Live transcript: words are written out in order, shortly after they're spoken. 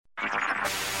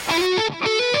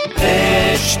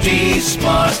HT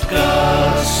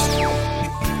Smartcast.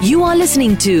 You are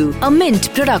listening to a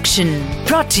Mint production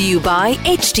brought to you by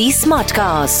HT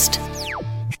Smartcast.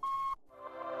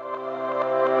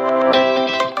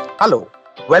 Hello,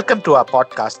 welcome to our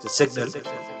podcast, The Signal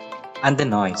and the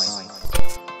Noise,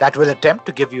 that will attempt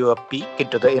to give you a peek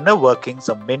into the inner workings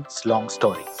of Mint's long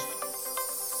stories.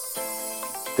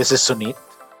 This is Sunit.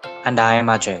 And I am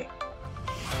Ajay.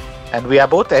 And we are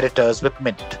both editors with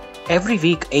Mint. Every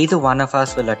week, either one of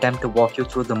us will attempt to walk you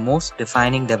through the most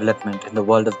defining development in the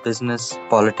world of business,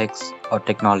 politics, or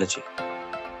technology.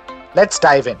 Let's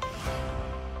dive in.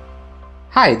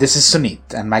 Hi, this is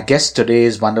Sunit, and my guest today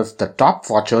is one of the top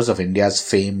watchers of India's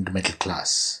famed middle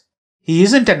class. He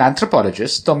isn't an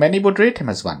anthropologist, though many would rate him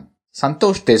as one.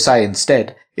 Santosh Desai,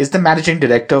 instead, is the managing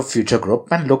director of Future Group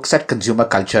and looks at consumer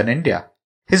culture in India.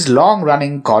 His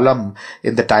long-running column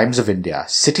in the Times of India,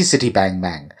 City City Bang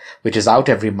Bang, which is out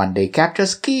every Monday,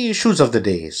 captures key issues of the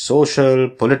day, social,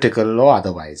 political, or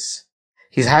otherwise.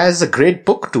 He has a great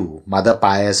book too, Mother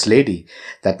Pious Lady,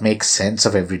 that makes sense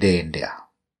of everyday India.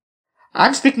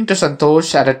 I'm speaking to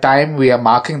Santosh at a time we are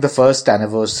marking the first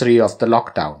anniversary of the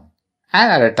lockdown,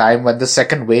 and at a time when the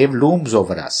second wave looms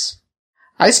over us.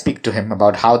 I speak to him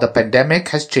about how the pandemic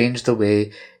has changed the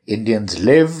way Indians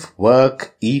live,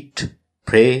 work, eat,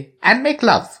 pray, and make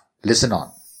love. Listen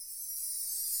on.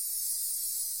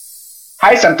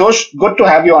 Hi, Santosh. Good to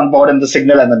have you on board in The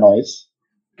Signal and the Noise.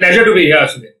 Pleasure to be here,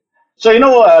 Sunit. So,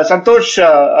 Santosh,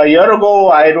 a year ago,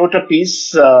 I wrote a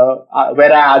piece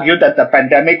where I argued that the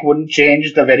pandemic wouldn't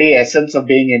change the very essence of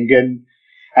being Indian,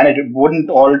 and it wouldn't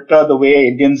alter the way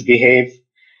Indians behave.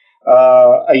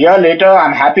 A year later,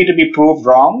 I'm happy to be proved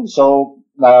wrong. So,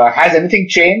 has anything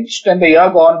changed in the year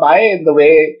gone by in the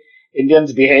way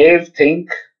Indians behave, think?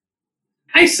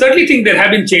 I certainly think there have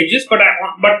been changes, but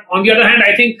on the other hand,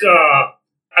 I think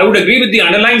I would agree with the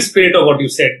underlying spirit of what you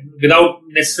said, without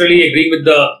necessarily agreeing with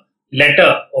the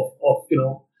letter of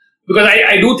because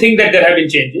I do think that there have been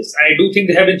changes. I do think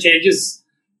there have been changes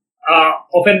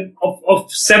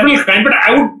of several kinds, but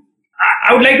I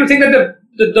would like to think that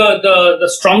the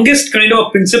strongest kind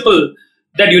of principle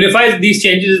that unifies these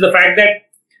changes is the fact that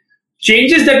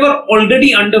changes that were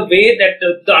already underway, that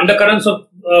the undercurrents of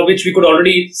which we could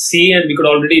already see and we could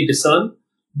already discern,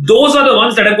 those are the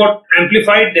ones that have got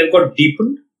amplified, they've got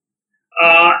deepened,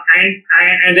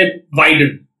 and they've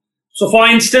widened. So, for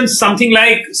instance, something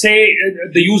like, say,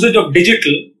 the usage of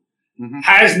digital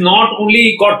has not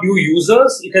only got new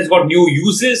users, it has got new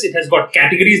uses, it has got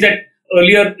categories that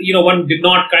earlier, one did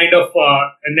not kind of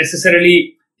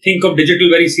necessarily think of digital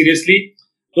very seriously.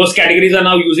 Those categories are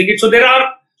now using it. So,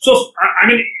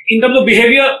 in terms of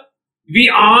behavior, we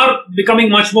are becoming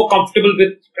much more comfortable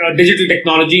with digital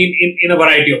technology in a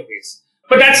variety of ways.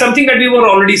 But that's something that we were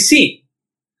already seeing.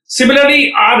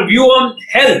 Similarly, our view on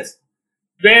health,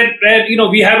 where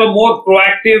we have a more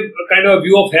proactive kind of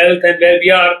view of health, and where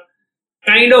we are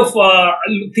kind of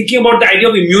thinking about the idea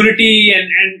of immunity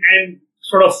and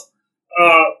sort of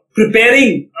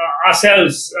preparing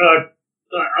ourselves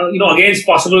against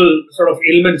possible sort of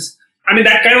ailments. I mean,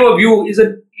 that kind of a view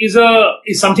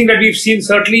is something that we've seen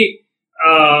certainly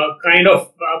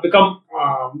become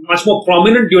much more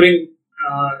prominent during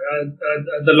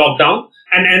the lockdown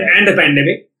and the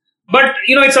pandemic. But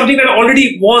it's something that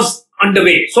already was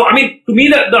underway. So, I mean, to me,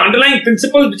 the underlying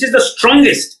principle, which is the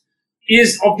strongest,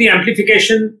 is of the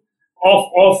amplification of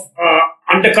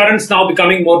undercurrents now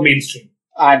becoming more mainstream.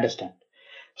 I understand.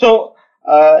 So,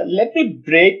 let me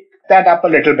break that up a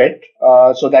little bit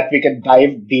so that we can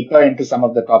dive deeper into some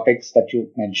of the topics that you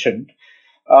mentioned.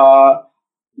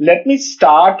 Let me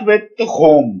start with the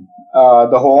home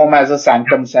as a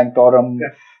sanctum sanctorum,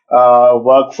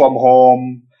 work from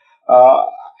home.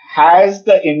 Has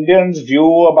the Indians'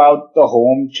 view about the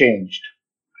home changed?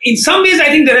 In some ways, I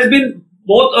think there has been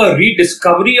both a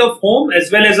rediscovery of home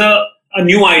as well as a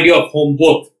new idea of home,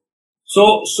 both.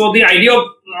 So the idea of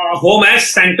home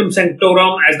as sanctum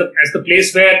sanctorum, as the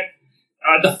place where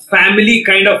the family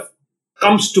kind of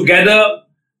comes together,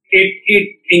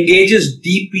 it engages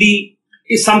deeply,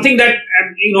 is something that,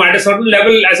 at a certain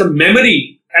level as a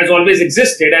memory has always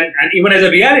existed and even as a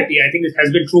reality. I think it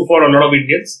has been true for a lot of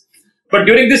Indians. But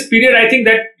during this period, I think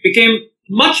that became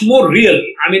much more real.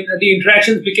 I mean, the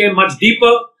interactions became much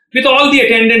deeper with all the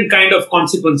attendant kind of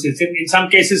consequences. In some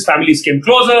cases, families came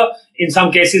closer. In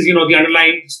some cases, the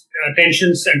underlying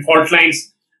tensions and fault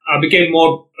lines became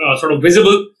more sort of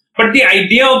visible. But the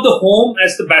idea of the home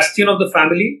as the bastion of the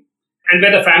family, and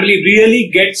where the family really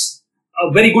gets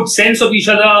a very good sense of each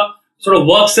other, sort of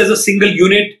works as a single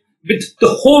unit with the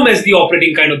home as the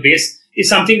operating kind of base, is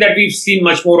something that we've seen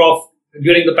much more of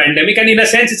during the pandemic. And in a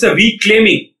sense, it's a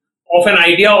reclaiming of an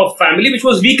idea of family, which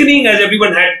was weakening as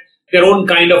everyone had their own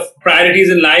kind of priorities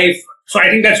in life. So I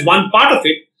think that's one part of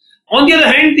it. On the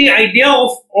other hand, the idea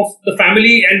of the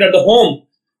family and the home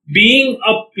being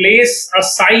a place, a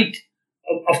site,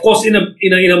 of course, in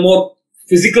a more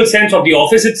physical sense of the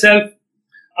office itself,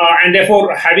 and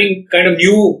therefore having kind of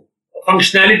new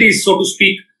functionalities, so to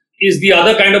speak, is the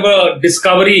other kind of a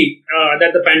discovery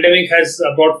that the pandemic has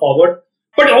brought forward.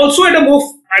 But also at a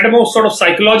more sort of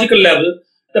psychological level,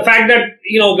 the fact that,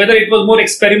 whether it was more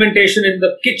experimentation in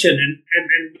the kitchen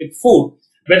and with food,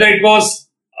 whether it was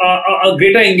a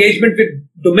greater engagement with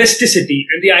domesticity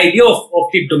and the idea of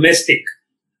the domestic,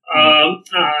 I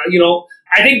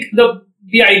think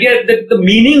the idea that the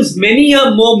meanings, many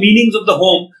more meanings of the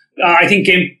home, I think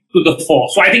came to the fore.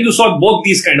 So I think you saw both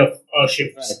these kind of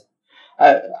shifts.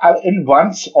 And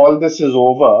once all this is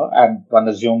over, and one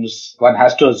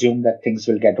has to assume that things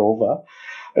will get over,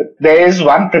 there is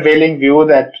one prevailing view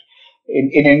that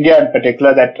in India in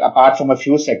particular, that apart from a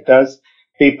few sectors,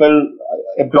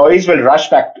 employees will rush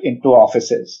back into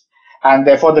offices, and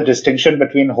therefore the distinction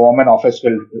between home and office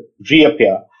will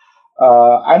reappear.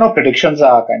 I know predictions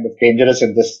are kind of dangerous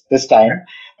in this time,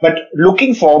 but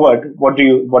looking forward, what do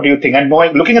you think? And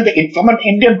looking at from an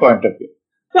Indian point of view.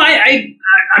 No,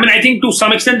 I think to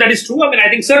some extent that is true. I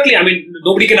think certainly,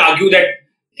 nobody can argue that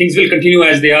things will continue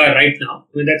as they are right now.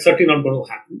 That's certainly not going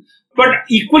to happen. But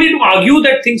equally to argue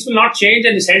that things will not change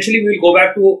and essentially we will go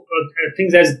back to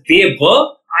things as they were,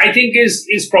 I think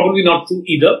is probably not true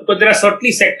either. But there are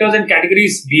certainly sectors and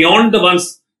categories beyond the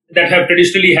ones that have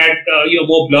traditionally had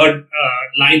more blurred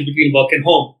lines between work and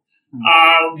home,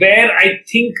 where I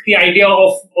think the idea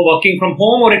of working from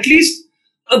home, or at least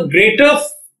a greater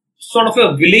sort of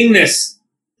a willingness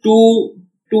to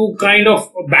kind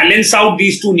of balance out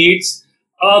these two needs,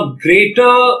 a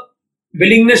greater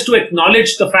willingness to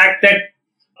acknowledge the fact that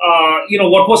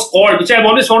what was called, which I've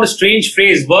always found a strange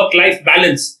phrase, work-life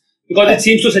balance, because it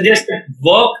seems to suggest that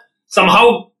work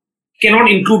somehow cannot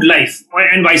include life,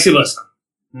 and vice versa.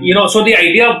 So the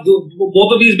idea of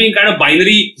both of these being kind of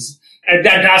binaries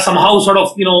that are somehow sort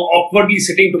of awkwardly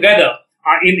sitting together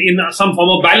in some form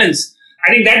of balance,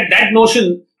 I think that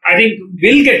notion, I think,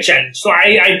 will get challenged. So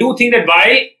I do think that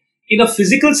while in a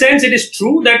physical sense it is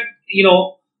true that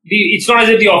it's not as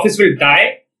if the office will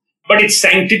die, but its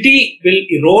sanctity will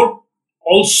erode.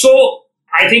 Also,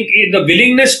 I think the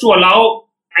willingness to allow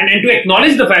and to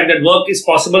acknowledge the fact that work is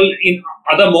possible in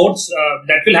other modes,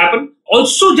 that will happen.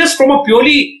 Also, just from a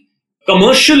purely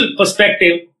commercial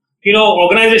perspective,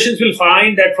 organizations will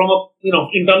find that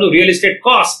in terms of real estate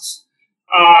costs,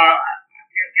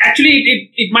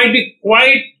 actually it might be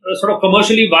quite sort of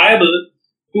commercially viable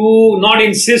to not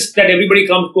insist that everybody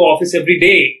comes to office every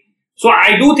day. So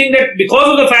I do think that because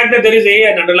of the fact that there is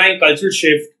an underlying cultural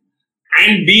shift,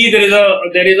 and B,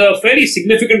 there is a fairly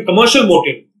significant commercial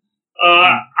motive,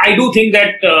 I do think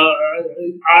that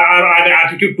our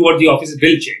attitude towards the office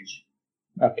will change.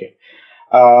 Okay.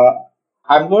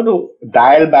 I'm going to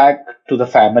dial back to the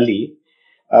family.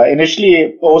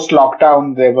 Initially,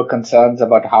 post-lockdown, there were concerns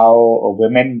about how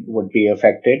women would be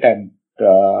affected, and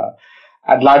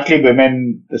largely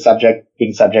women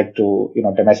being subject to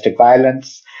domestic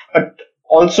violence. But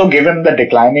also, given the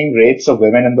declining rates of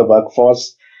women in the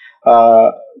workforce,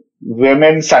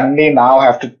 women suddenly now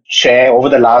have to share, over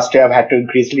the last year, have had to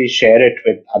increasingly share it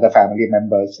with other family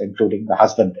members, including the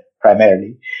husband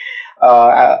primarily,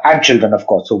 and children, of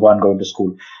course, who weren't going to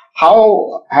school.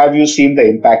 How have you seen the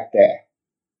impact there?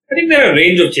 I think there are a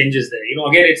range of changes there.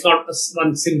 Again, it's not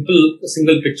one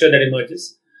single picture that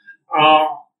emerges.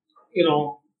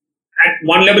 At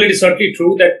one level, it is certainly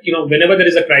true that, whenever there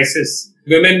is a crisis,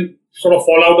 women sort of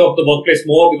fall out of the workplace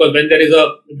more, because when there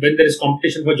is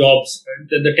competition for jobs,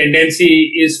 the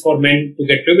tendency is for men to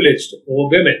get privileged over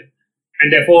women.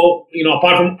 And therefore,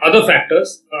 apart from other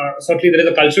factors, certainly there is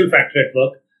a cultural factor at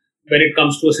work when it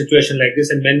comes to a situation like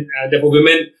this. And therefore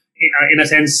women, in a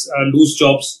sense, lose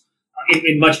jobs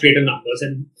in much greater numbers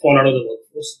and fall out of the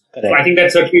workforce. Correct. So I think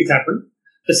that certainly has happened.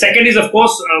 The second is, of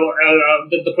course,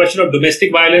 the question of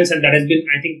domestic violence, and that has been,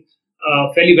 I think,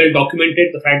 fairly well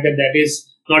documented. The fact that is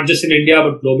not just in India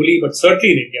but globally, but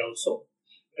certainly in India also,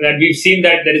 that we've seen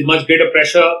that there is much greater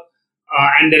pressure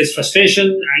and there is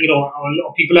frustration.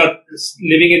 People are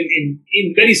living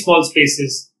in very small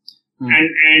spaces,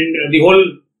 and the whole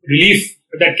relief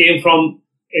that came from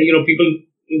people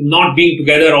not being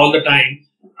together all the time,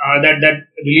 that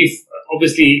relief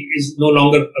obviously is no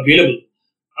longer available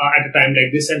at a time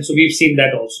like this, and so we've seen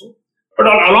that also. But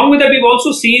along with that, we've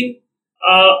also seen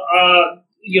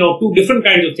two different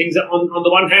kinds of things. On the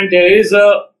one hand, there is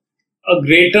a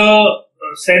greater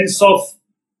sense of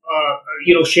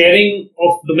sharing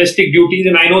of domestic duties.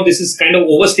 And I know this is kind of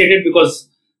overstated because,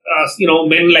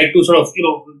 men like to sort of,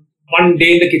 one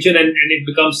day in the kitchen and it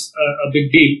becomes a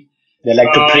big deal. They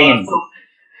like to preen.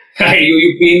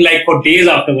 You preen like for days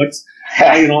afterwards.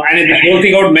 And the whole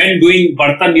thing about men doing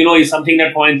bartan, is something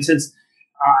that, for instance,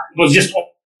 was just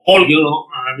all,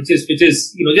 which is,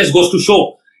 just goes to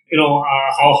show,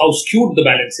 how skewed the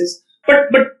balance is.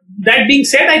 But that being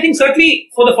said, I think certainly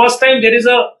for the first time there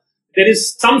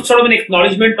is some sort of an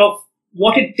acknowledgement of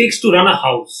what it takes to run a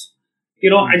house.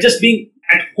 And just being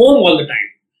at home all the time.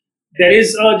 There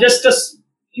is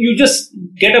you just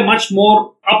get a much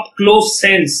more up close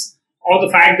sense of the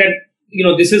fact that,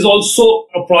 this is also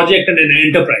a project and an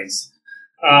enterprise,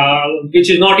 which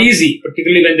is not easy,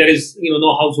 particularly when there is,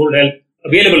 no household help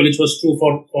available, which was true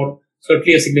for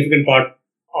certainly a significant part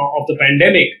of the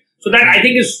pandemic. So that I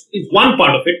think is one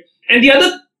part of it. And the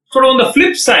other sort of on the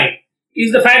flip side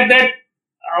is the fact that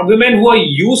women who are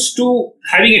used to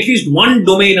having at least one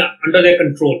domain under their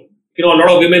control, a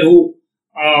lot of women who,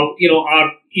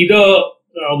 are either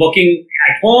working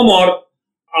at home or,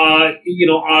 are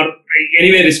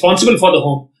anyway responsible for the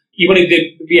home, even if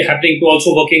they be happening to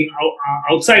also working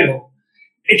outside home.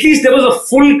 At least there was a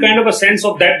full kind of a sense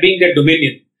of that being their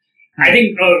dominion. I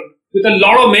think with a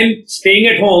lot of men staying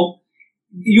at home,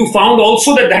 you found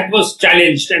also that was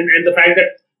challenged, and the fact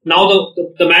that now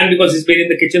the man, because he's been in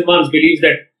the kitchen once, believes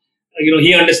that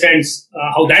he understands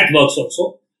how that works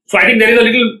also. So I think there is a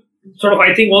little sort of,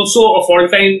 I think also a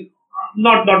fault line,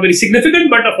 not very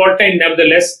significant, but a fault line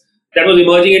nevertheless, that was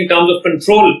emerging in terms of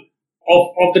control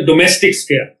of the domestic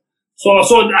sphere. So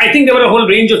I think there were a whole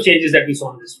range of changes that we saw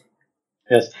on this front.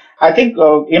 Yes, I think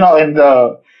for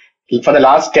the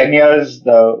last 10 years,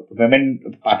 the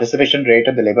women participation rate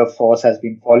in the labor force has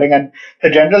been falling, and the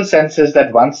general sense is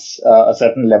that once a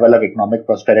certain level of economic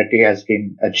prosperity has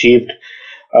been achieved,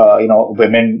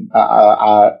 women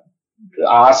are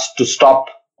asked to stop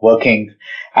working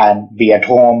and be at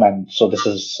home, and so this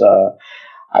is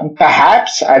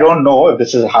perhaps, I don't know if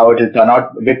this is how it will turn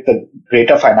out with the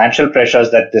greater financial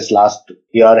pressures that this last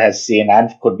year has seen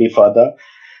and could be further.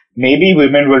 Maybe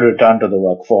women will return to the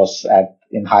workforce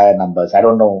in higher numbers. I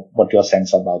don't know what your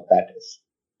sense about that is.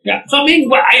 Yeah. So I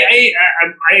mean,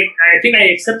 I think I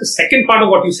accept the second part of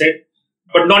what you said,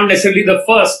 but not necessarily the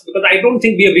first, because I don't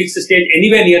think we have reached the stage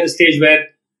anywhere near the stage where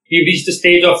we've reached the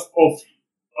stage of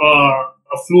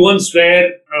affluence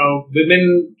where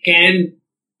women can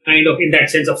kind of, in that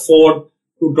sense, afford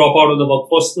to drop out of the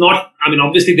workforce.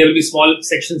 Obviously there will be small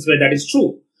sections where that is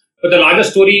true, but the larger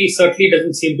story certainly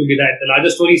doesn't seem to be that. The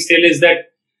larger story still is that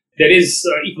there is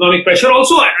economic pressure.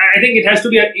 Also, I think it has to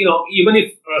be, even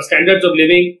if standards of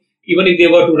living, even if they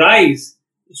were to rise,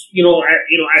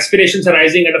 aspirations are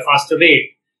rising at a faster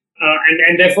rate,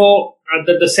 and therefore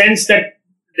the sense that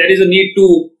there is a need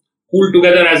to pool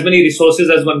together as many resources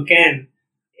as one can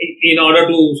in order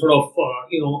to sort of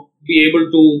be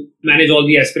able to manage all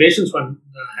the aspirations one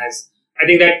has. I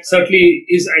think that certainly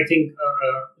is,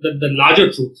 the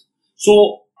larger truth.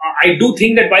 So I do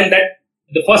think that while that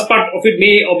the first part of it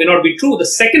may or may not be true, the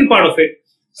second part of it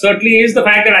certainly is the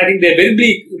fact that I think there will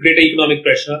be greater economic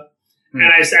pressure. And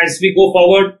as we go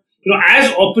forward,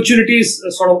 as opportunities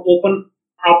sort of open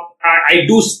up, I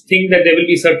do think that there will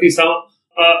be certainly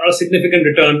a significant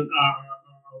return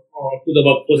to the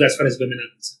workforce as far as women are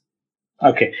concerned.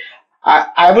 Okay.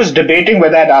 I was debating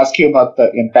whether I'd ask you about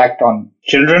the impact on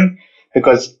children,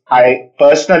 because I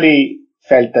personally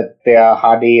felt that they are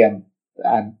hardy and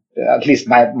at least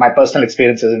my personal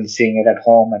experiences in seeing it at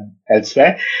home and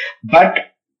elsewhere. But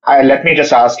let me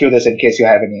just ask you this in case you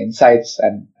have any insights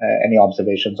and any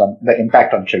observations on the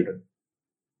impact on children.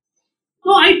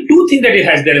 No, I do think that there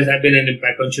has been an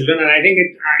impact on children, and I think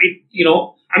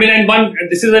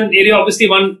this is an area obviously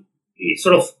one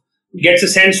sort of gets a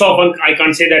sense of. I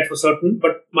can't say that for certain,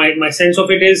 but my sense of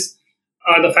it is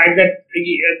the fact that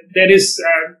there is,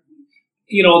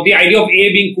 the idea of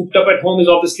being cooped up at home is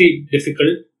obviously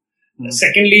difficult.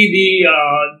 Secondly,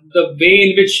 the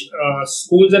way in which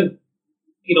schools and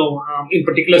in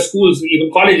particular schools,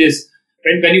 even colleges,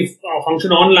 when you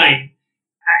function online,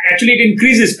 actually it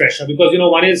increases pressure because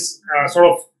one is sort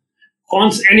of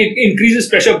and it increases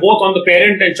pressure both on the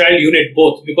parent and child unit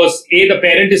both, because the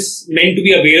parent is meant to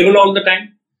be available all the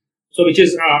time, so which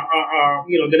is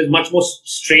there is much more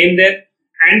strain there,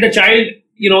 and the child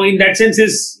in that sense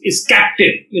is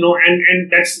captive, and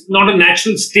that's not a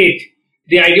natural state.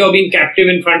 The idea of being captive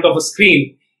in front of a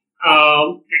screen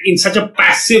in such a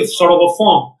passive sort of a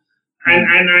form,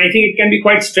 and I think it can be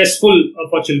quite stressful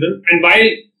for children. And while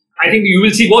I think you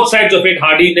will see both sides of it,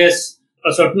 hardiness,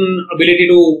 a certain ability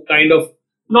to kind of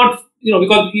not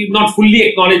because you not fully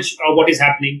acknowledge what is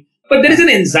happening. But there is an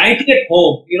anxiety at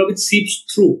home, which seeps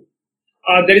through.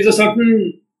 There is a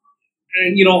certain,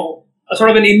 a sort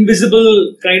of an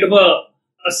invisible kind of a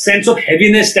sense of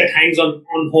heaviness that hangs on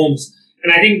homes.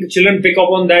 And I think the children pick up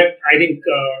on that, I think,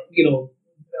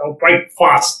 quite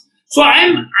fast. So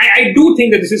I do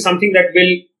think that this is something that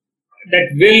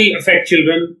will affect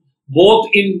children, both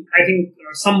in, I think,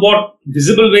 somewhat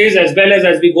visible ways as well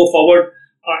as we go forward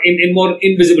in more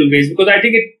invisible ways, because I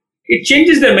think it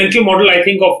changes their mental model, I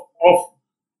think, of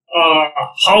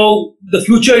how the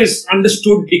future is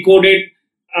understood, decoded,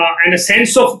 and a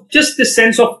sense of just this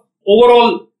sense of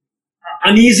overall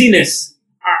uneasiness.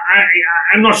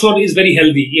 I'm not sure is very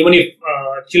healthy, even if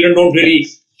children don't really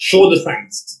show the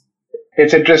signs.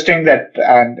 It's interesting that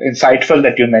and insightful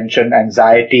that you mentioned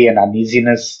anxiety and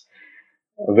uneasiness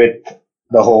with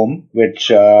the home,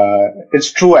 which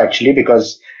is true actually,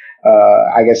 because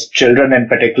I guess children in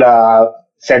particular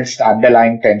sense the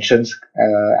underlying tensions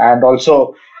and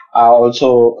also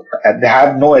they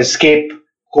have no escape,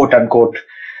 quote unquote,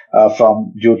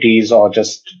 from duties or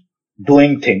just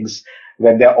doing things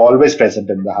when they're always present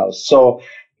in the house. So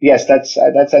yes, that's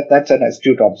an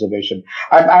astute observation.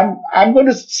 I'm going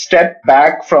to step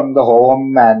back from the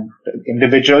home and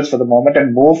individuals for the moment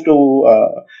and move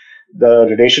to the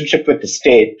relationship with the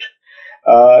state.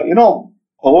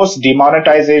 Post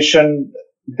demonetization,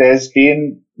 there's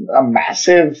been a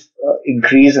massive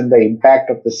increase in the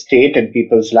impact of the state in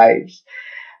people's lives.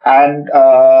 And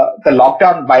the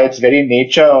lockdown by its very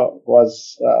nature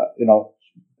was,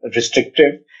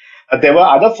 restrictive. But there were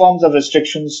other forms of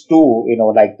restrictions too,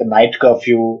 like the night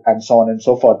curfew and so on and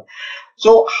so forth.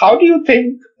 So how do you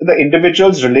think the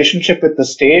individual's relationship with the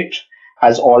state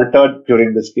has altered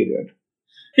during this period?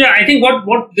 Yeah, I think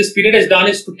what this period has done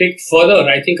is to take further,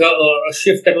 I think, a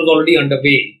shift that was already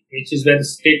underway, which is where the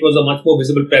state was a much more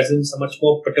visible presence, a much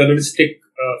more paternalistic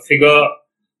figure,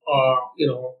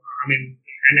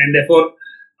 and therefore,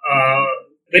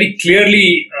 very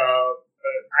clearly,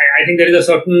 I think there is a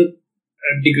certain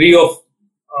degree of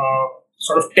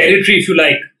sort of territory, if you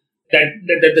like,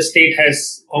 that the state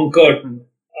has conquered,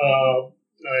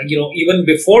 even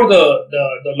before the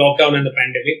lockdown and the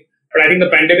pandemic. But I think the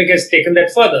pandemic has taken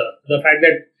that further. The fact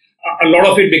that a lot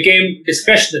of it became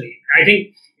discretionary. I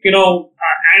think,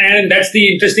 and that's the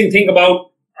interesting thing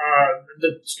about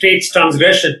the state's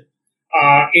transgression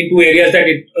into areas that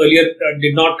it earlier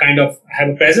did not kind of have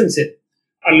a presence in.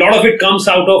 A lot of it comes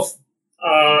out of,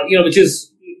 which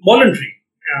is voluntary.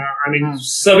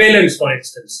 Surveillance, for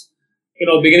instance,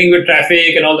 beginning with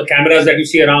traffic and all the cameras that you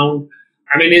see around,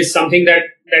 is something that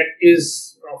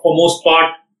is, for most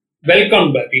part,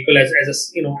 welcomed by people as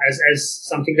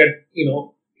something that,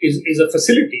 is a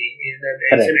facility,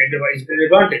 it's an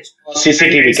advantage.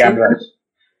 CCTV cameras.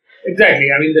 Exactly.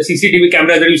 The CCTV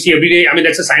cameras that you see every day,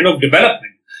 that's a sign of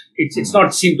development. It's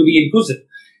not seen to be intrusive.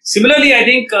 Similarly, I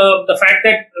think the fact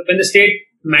that when the state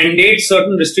mandates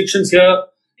certain restrictions here,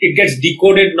 it gets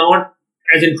decoded not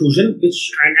as intrusion,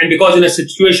 and because in a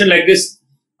situation like this,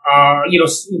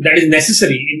 that is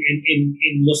necessary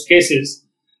in most cases.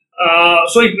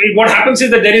 So what happens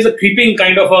is that there is a creeping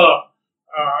kind of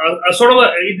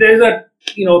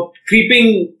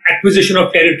creeping acquisition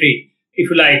of territory, if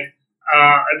you like,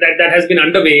 that has been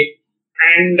underway,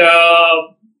 and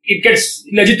it gets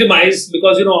legitimized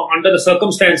because, under the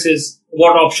circumstances,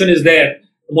 what option is there?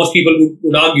 Most people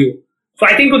would argue. So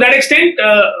I think to that extent,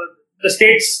 the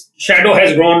state's shadow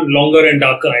has grown longer and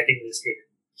darker, I think, in this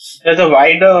case. There's a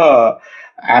wider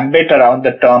ambit around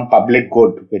the term public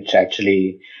good, which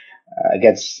actually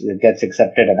gets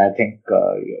accepted, and I think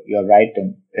you're right.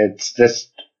 And it's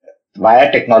just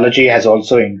via technology has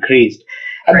also increased,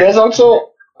 and there's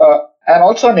also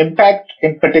an impact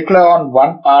in particular on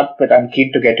one part that I'm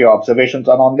keen to get your observations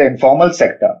on the informal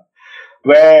sector,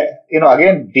 where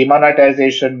again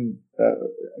demonetization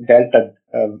dealt a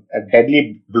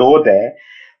deadly blow there,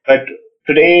 but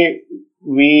today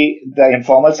the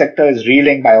informal sector is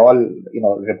reeling by all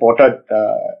reported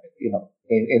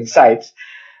insights.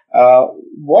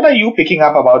 What are you picking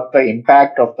up about the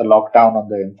impact of the lockdown on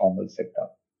the informal sector?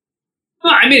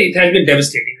 No, it has been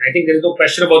devastating. I think there is no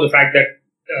question about the fact that,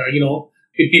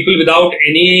 with people without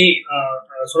any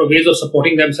sort of ways of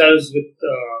supporting themselves,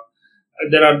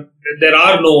 there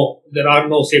are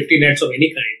no safety nets of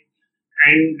any kind,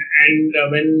 and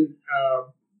when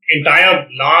entire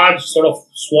large sort of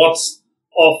swaths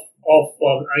of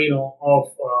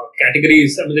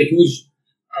categories, the huge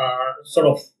sort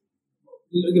of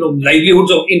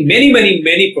livelihoods in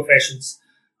many professions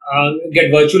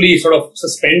get virtually sort of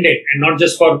suspended, and not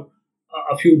just for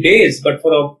a few days, but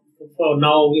for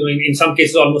now, in some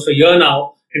cases almost a year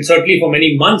now, and certainly for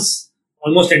many months,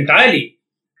 almost entirely.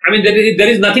 I mean, there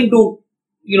is nothing to,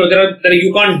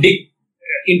 you can't dig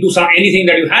into anything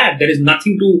that you had. There is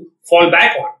nothing to fall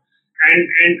back on.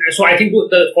 And so I think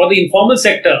for the informal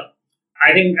sector,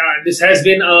 I think this has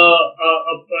been a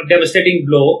devastating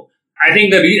blow. I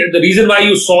think the reason why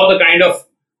you saw the kind of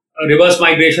reverse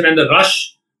migration and the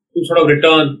rush to sort of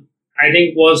return, I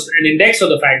think, was an index of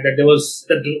the fact that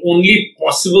the only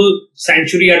possible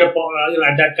sanctuary at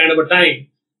that kind of a time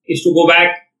is to go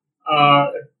back,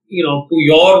 to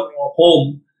your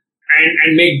home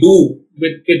and make do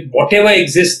with whatever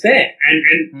exists there.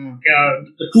 And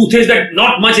the truth is that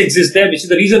not much exists there, which is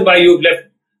the reason why you've left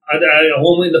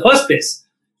home in the first place.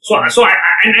 So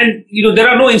there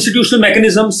are no institutional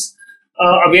mechanisms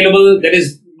available. There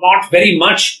is not very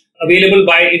much available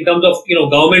in terms of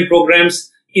government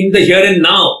programs in the here and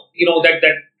now. That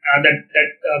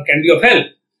can be of help.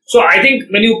 So I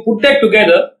think when you put that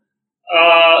together,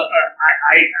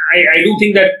 I do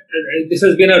think that this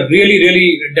has been a really,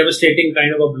 really devastating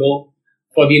kind of a blow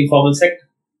for the informal sector.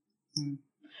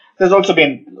 There's also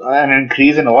been an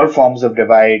increase in all forms of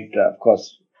divide, of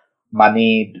course,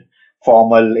 moneyed,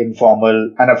 formal,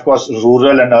 informal, and of course,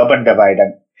 rural and urban divide.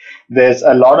 And there's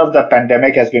a lot of the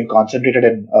pandemic has been concentrated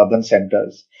in urban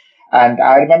centers. And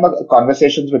I remember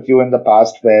conversations with you in the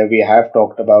past where we have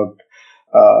talked about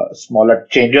smaller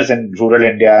changes in rural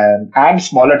India and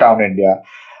smaller town India.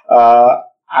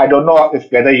 I don't know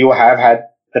whether you have had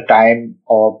the time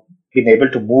or been able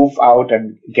to move out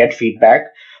and get feedback,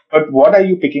 but what are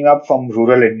you picking up from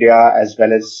rural India as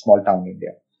well as small town India?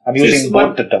 I'm using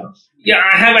both the terms. Yeah,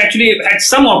 I have actually had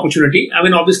some opportunity. I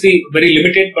mean, obviously very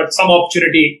limited, but some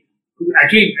opportunity to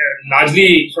actually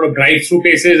largely sort of drive through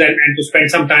places and to spend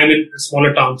some time in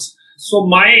smaller towns. So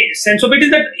my sense of it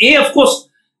is that, of course,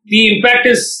 the impact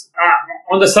is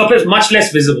on the surface much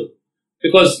less visible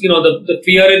because, the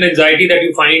fear and anxiety that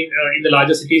you find in the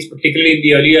larger cities, particularly in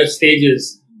the earlier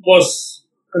stages, was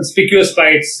conspicuous by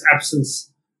its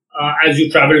absence as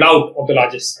you traveled out of the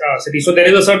largest city. So there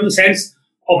is a certain sense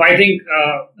of, I think,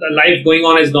 the life going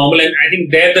on as normal. And I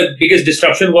think there the biggest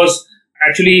disruption was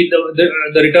actually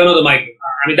the return of the migrant.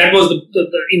 I mean, that was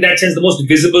in that sense the most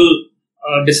visible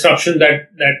disruption that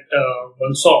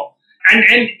one saw.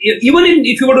 And even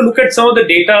if you were to look at some of the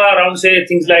data around, say,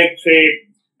 things like,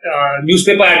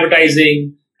 newspaper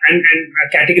advertising and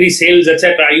category sales,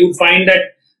 etc., you would find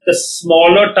that the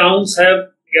smaller towns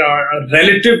have,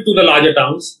 relative to the larger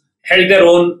towns, held their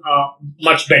own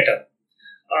much better.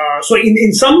 So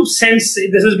in some sense,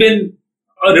 this has been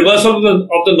a reversal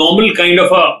of the normal kind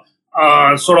of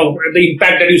a sort of the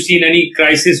impact that you see in any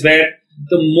crisis where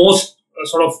the most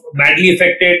sort of badly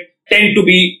affected tend to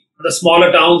be the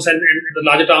smaller towns and the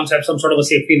larger towns have some sort of a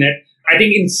safety net. I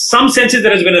think in some senses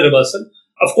there has been a reversal.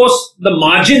 Of course, the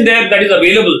margin there that is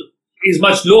available is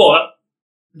much lower.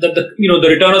 The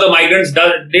return of the migrants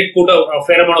did put a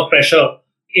fair amount of pressure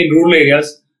in rural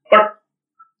areas. But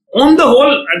on the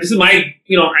whole, and this is my,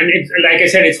 and like I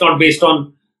said, it's not based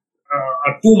on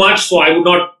too much, so I would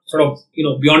not sort of,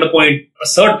 beyond a point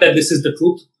assert that this is the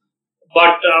truth.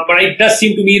 But it does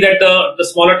seem to me that the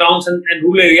smaller towns and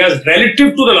rural areas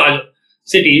relative to the larger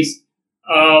cities,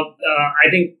 I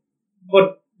think,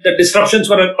 but the disruptions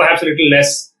were perhaps a little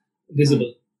less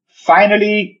visible.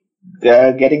 Finally,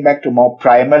 getting back to more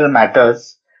primal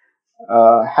matters,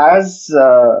 has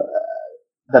the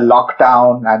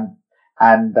lockdown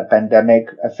and the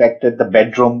pandemic affected the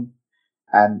bedroom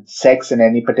and sex in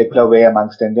any particular way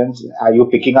amongst Indians? Are you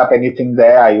picking up anything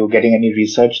there? Are you getting any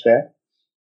research there?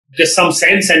 Just some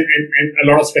sense and a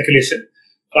lot of speculation.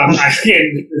 So I'm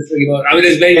actually,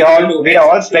 it's very we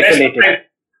are all speculating.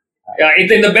 Yeah,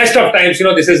 in the best of times,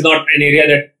 this is not an area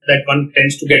that one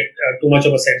tends to get too much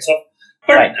of a sense of.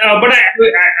 But Right. But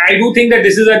I do think that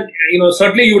this is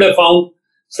certainly you would have found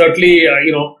certainly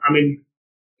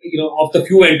of the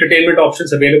few entertainment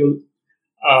options available,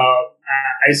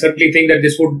 I certainly think that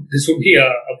this would be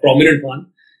a prominent one.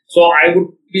 So I would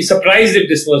be surprised if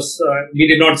this was we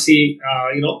did not see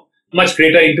much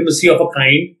greater intimacy of a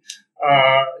kind,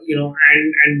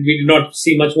 and we did not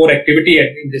see much more activity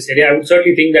in this area. I would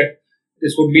certainly think that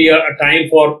this would be a time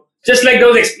for, just like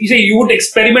those you would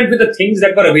experiment with the things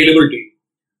that were available to you.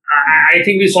 I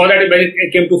think we saw that when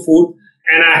it came to food,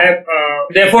 and I have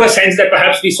therefore a sense that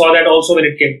perhaps we saw that also when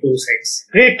it came to sex.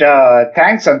 Great.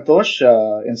 Thanks, Santosh.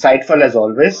 Insightful as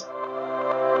always.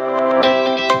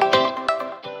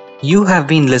 You have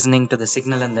been listening to The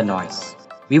Signal and the Noise.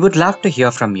 We would love to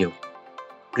hear from you.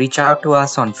 Reach out to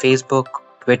us on Facebook,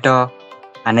 Twitter,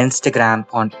 and Instagram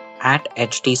on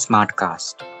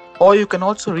 @HT_Smartcast Or you can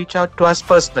also reach out to us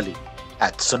personally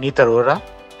at Sunit Arora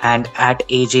and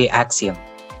 @AJ Axiom.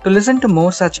 To listen to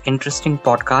more such interesting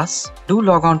podcasts, do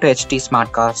log on to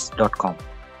htsmartcast.com.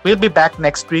 We'll be back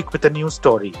next week with a new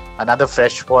story, another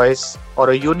fresh voice,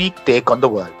 or a unique take on the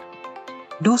world.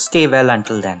 Do stay well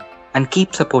until then and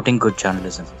keep supporting good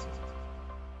journalism.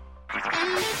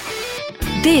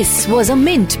 This was a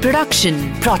Mint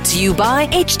production brought to you by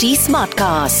HT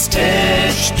Smartcast.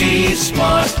 HT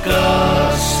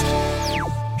Smartcast.